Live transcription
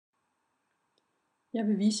Jeg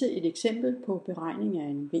vil vise et eksempel på beregning af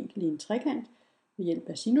en vinkel i en trekant ved hjælp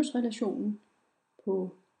af sinusrelationen på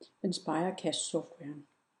nspire softwaren.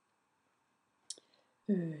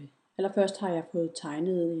 Allerførst har jeg fået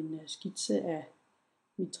tegnet en skitse af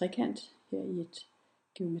min trekant her i et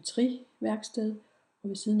geometriværksted, og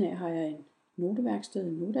ved siden af har jeg en noteværksted,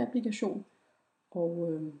 en noteapplikation,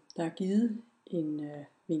 og der er givet en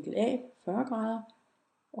vinkel A 40 grader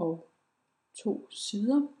og to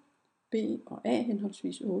sider B og A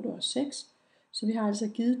henholdsvis 8 og 6. Så vi har altså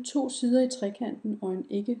givet to sider i trekanten og en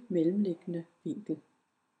ikke mellemliggende vinkel.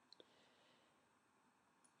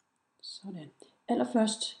 Sådan.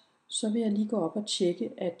 Allerførst så vil jeg lige gå op og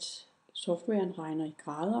tjekke, at softwaren regner i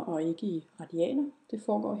grader og ikke i radianer. Det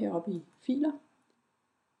foregår heroppe i filer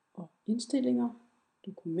og indstillinger,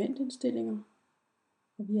 dokumentindstillinger.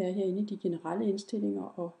 Og vi er herinde i de generelle indstillinger,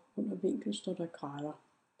 og under vinkel står der grader.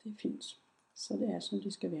 Det er fint. Så det er, som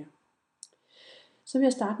det skal være. Så vil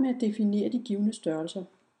jeg starte med at definere de givne størrelser.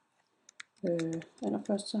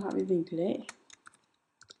 Allerførst så har vi vinkel A.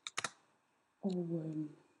 Og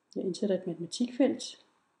jeg indsætter et matematikfelt,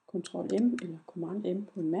 Ctrl M eller Command M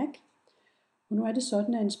på en Mac. Og nu er det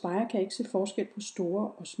sådan, at nspire kan ikke se forskel på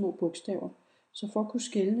store og små bogstaver. Så for at kunne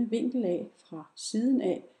skelne vinkel A fra siden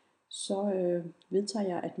af, så vedtager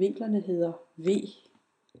jeg, at vinklerne hedder V.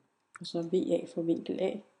 Og så VA for vinkel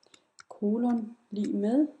A. Kolon lige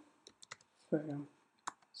med 40.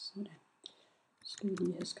 Sådan. Så skal vi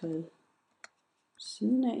lige have skrevet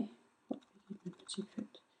siden af. Et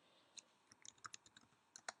matematikfelt.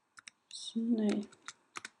 Siden af.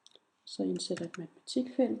 Så indsætter et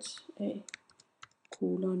matematikfelt A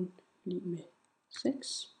kolon lige med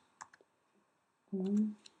 6. Og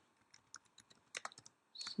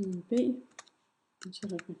siden B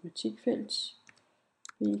indsætter et matematikfelt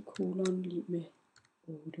B kolon lige med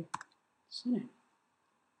 8. Sådan.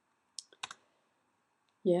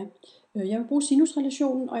 Ja, jeg vil bruge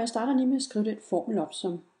sinusrelationen, og jeg starter lige med at skrive den formel op,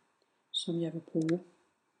 som jeg vil bruge.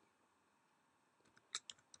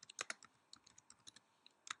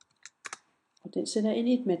 Og den sætter jeg ind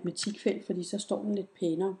i et matematikfelt, fordi så står den lidt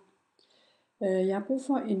pænere. Jeg har brug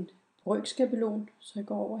for en brøkskabelon, så jeg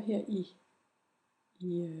går over her i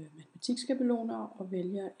matematikskabeloner og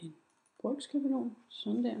vælger en brøkskabelon,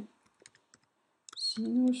 sådan der.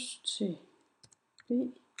 Sinus til B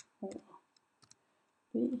over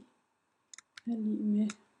B er lige med,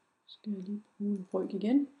 skal jeg lige bruge en brøk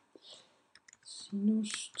igen,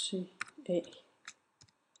 sinus til A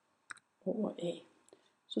over A.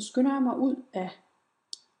 Så skynder jeg mig ud af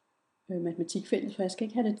matematikfeltet, for jeg skal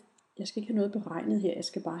ikke have noget beregnet her, jeg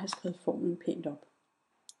skal bare have skrevet formlen pænt op.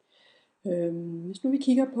 Hvis nu vi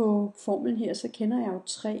kigger på formlen her, så kender jeg jo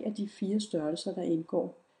 3 af de 4 størrelser, der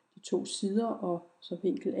indgår. De 2 sider og så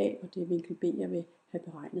vinkel A, og det er vinkel B, jeg vil have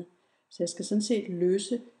beregnet. Så jeg skal sådan set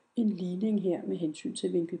løse en ligning her med hensyn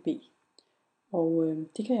til vinkel B. Og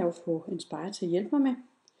det kan jeg jo få nspire til at hjælpe mig med.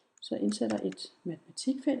 Så jeg indsætter et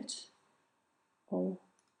matematikfelt og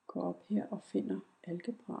går op her og finder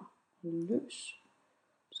algebra og løs.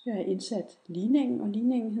 Så skal jeg have indsat ligningen, og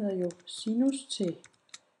ligningen hedder jo sinus til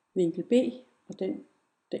vinkel B, og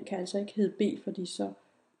den kan altså ikke hedde B, fordi så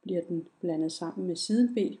bliver den blandet sammen med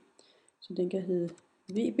siden B. Så den kan hedde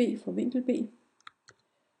VB for vinkel B.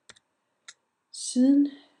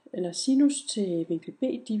 Sinus til vinkel B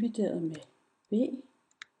divideret med B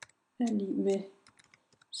er lige med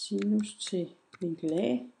sinus til vinkel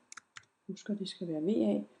A. Husk, det skal være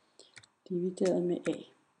VA divideret med A.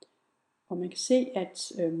 Og man kan se,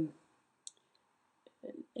 at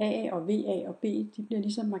A og VA og B, de bliver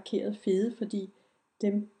ligesom markeret fede, fordi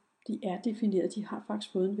de er defineret, de har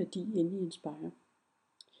faktisk fået en værdi inde i nspire.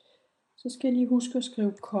 Så skal jeg lige huske at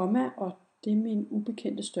skrive komma, og det min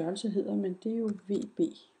ubekendte størrelse hedder, men det er jo VB.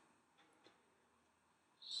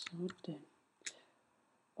 Sådan.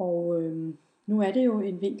 Og nu er det jo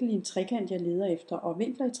en vinkel i en trekant, jeg leder efter, og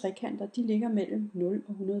vinkler i trekanter, de ligger mellem 0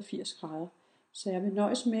 og 180 grader. Så jeg vil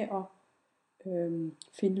nøjes med at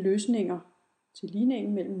finde løsninger til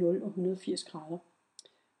ligningen mellem 0 og 180 grader.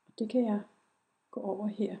 Og det kan jeg gå over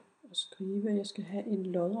her og skrive, at jeg skal have en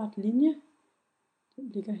lodret linje. Den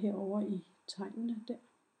ligger herovre i tegnene der.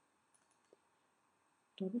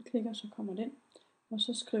 Dobbeltklikker, så kommer den. Og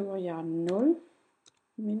så skriver jeg 0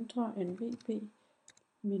 mindre end VB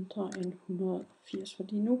mindre end 180.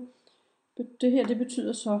 Fordi nu, det her det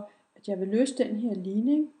betyder så, at jeg vil løse den her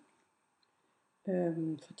ligning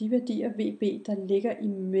for de værdier VB, der ligger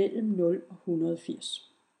imellem 0 og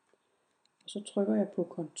 180. Og så trykker jeg på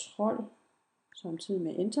Ctrl samtidig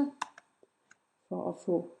med Enter for at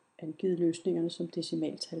få angivet løsningerne som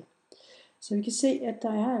decimaltal. Så vi kan se, at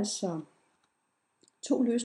der er altså 2 løsninger.